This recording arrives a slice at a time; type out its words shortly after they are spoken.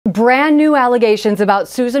Brand new allegations about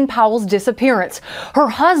Susan Powell's disappearance. Her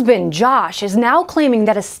husband, Josh, is now claiming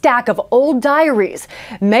that a stack of old diaries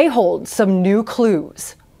may hold some new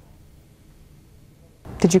clues.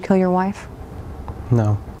 Did you kill your wife?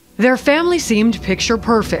 No. Their family seemed picture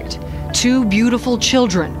perfect. 2 beautiful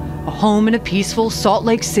children, a home in a peaceful Salt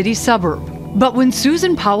Lake City suburb. But when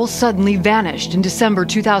Susan Powell suddenly vanished in December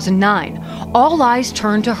 2009, all eyes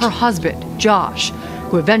turned to her husband, Josh,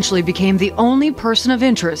 who eventually became the only person of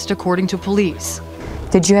interest, according to police.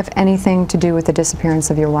 Did you have anything to do with the disappearance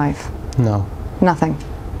of your wife? No. Nothing?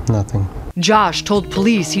 Nothing. Josh told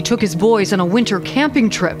police he took his boys on a winter camping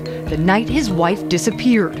trip the night his wife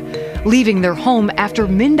disappeared, leaving their home after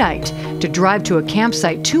midnight to drive to a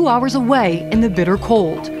campsite 2 hours away in the bitter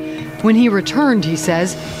cold. When he returned, he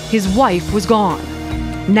says, his wife was gone.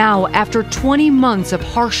 Now, after 20 months of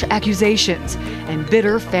harsh accusations and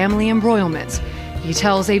bitter family embroilments, he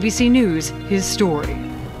tells ABC News his story.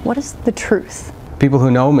 What is the truth? People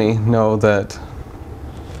who know me know that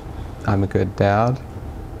I'm a good dad.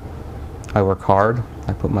 I work hard.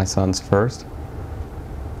 I put my sons first.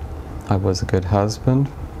 I was a good husband.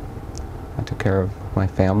 I took care of my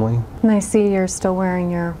family. And I see you're still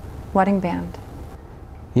wearing your wedding band.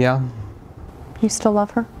 Yeah. You still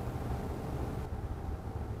love her?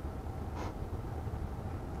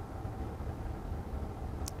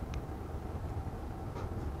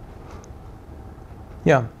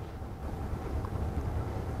 Yeah.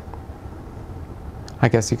 I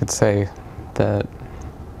guess you could say that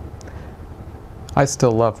I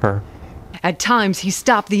still love her. At times, he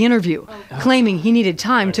stopped the interview, claiming he needed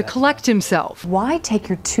time to collect himself. Why take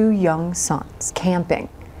your 2 young sons camping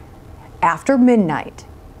after midnight,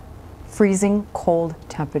 freezing cold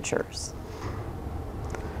temperatures?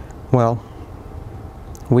 Well,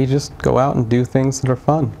 we just go out and do things that are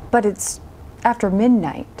fun. But it's after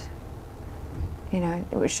midnight. You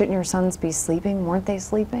know, shouldn't your sons be sleeping? Weren't they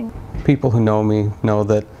sleeping? People who know me know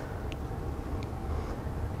that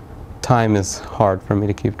time is hard for me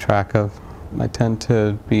to keep track of. I tend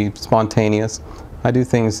to be spontaneous. I do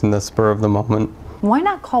things in the spur of the moment. Why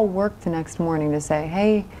not call work the next morning to say,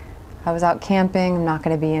 hey, I was out camping, I'm not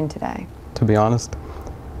going to be in today? To be honest,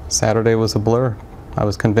 Saturday was a blur. I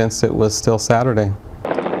was convinced it was still Saturday.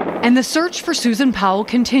 And the search for Susan Powell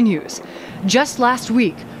continues. Just last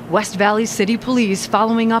week, West Valley City Police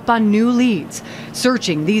following up on new leads,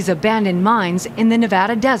 searching these abandoned mines in the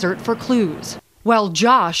Nevada desert for clues. While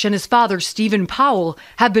Josh and his father, Stephen Powell,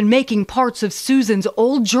 have been making parts of Susan's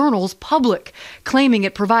old journals public, claiming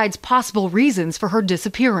it provides possible reasons for her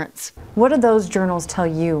disappearance. What do those journals tell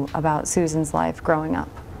you about Susan's life growing up?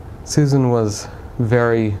 Susan was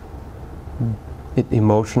very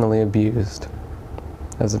emotionally abused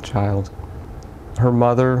as a child. Her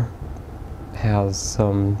mother has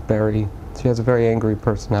she has a very angry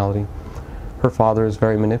personality. Her father is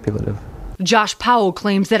very manipulative. Josh Powell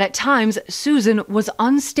claims that at times Susan was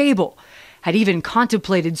unstable, had even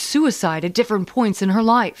contemplated suicide at different points in her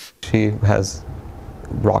life. She has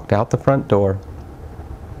walked out the front door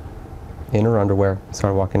in her underwear,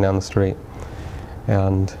 started walking down the street.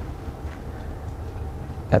 And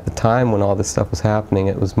at the time when all this stuff was happening,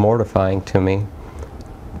 it was mortifying to me.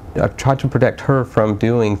 I tried to protect her from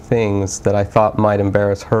doing things that I thought might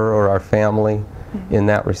embarrass her or our family in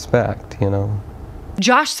that respect, you know.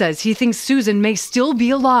 Josh says he thinks Susan may still be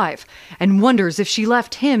alive and wonders if she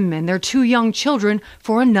left him and their 2 young children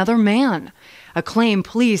for another man, a claim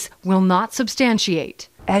police will not substantiate.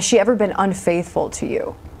 Has she ever been unfaithful to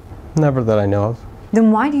you? Never that I know of.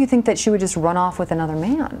 Then why do you think that she would just run off with another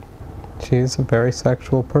man? She's a very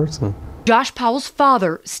sexual person. Josh Powell's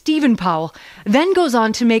father, Stephen Powell, then goes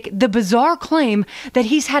on to make the bizarre claim that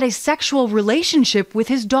he's had a sexual relationship with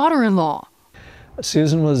his daughter-in-law.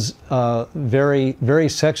 Susan was very, very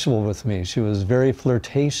sexual with me. She was very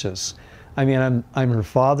flirtatious. I mean, I'm her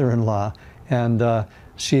father-in-law, and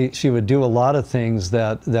she would do a lot of things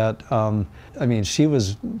that I mean, she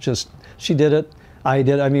was just, she did it, I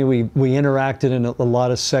did. I mean, we interacted in a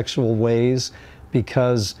lot of sexual ways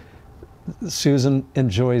because Susan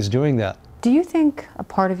enjoys doing that. Do you think a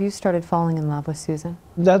part of you started falling in love with Susan?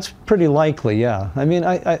 That's pretty likely, yeah. I mean,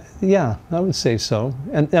 yeah, I would say so.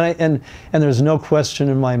 And there's no question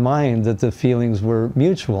in my mind that the feelings were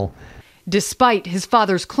mutual. Despite his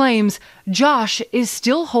father's claims, Josh is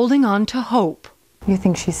still holding on to hope. You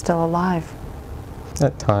think she's still alive?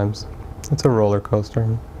 At times. It's a roller coaster.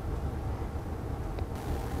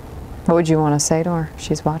 What would you want to say to her?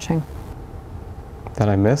 She's watching. That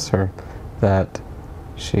I miss her. That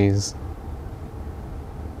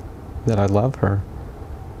I love her.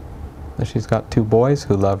 That she's got 2 boys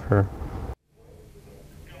who love her.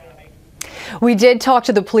 We did talk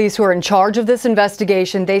to the police who are in charge of this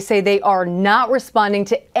investigation. They say they are not responding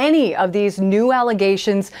to any of these new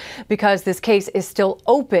allegations because this case is still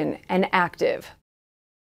open and active.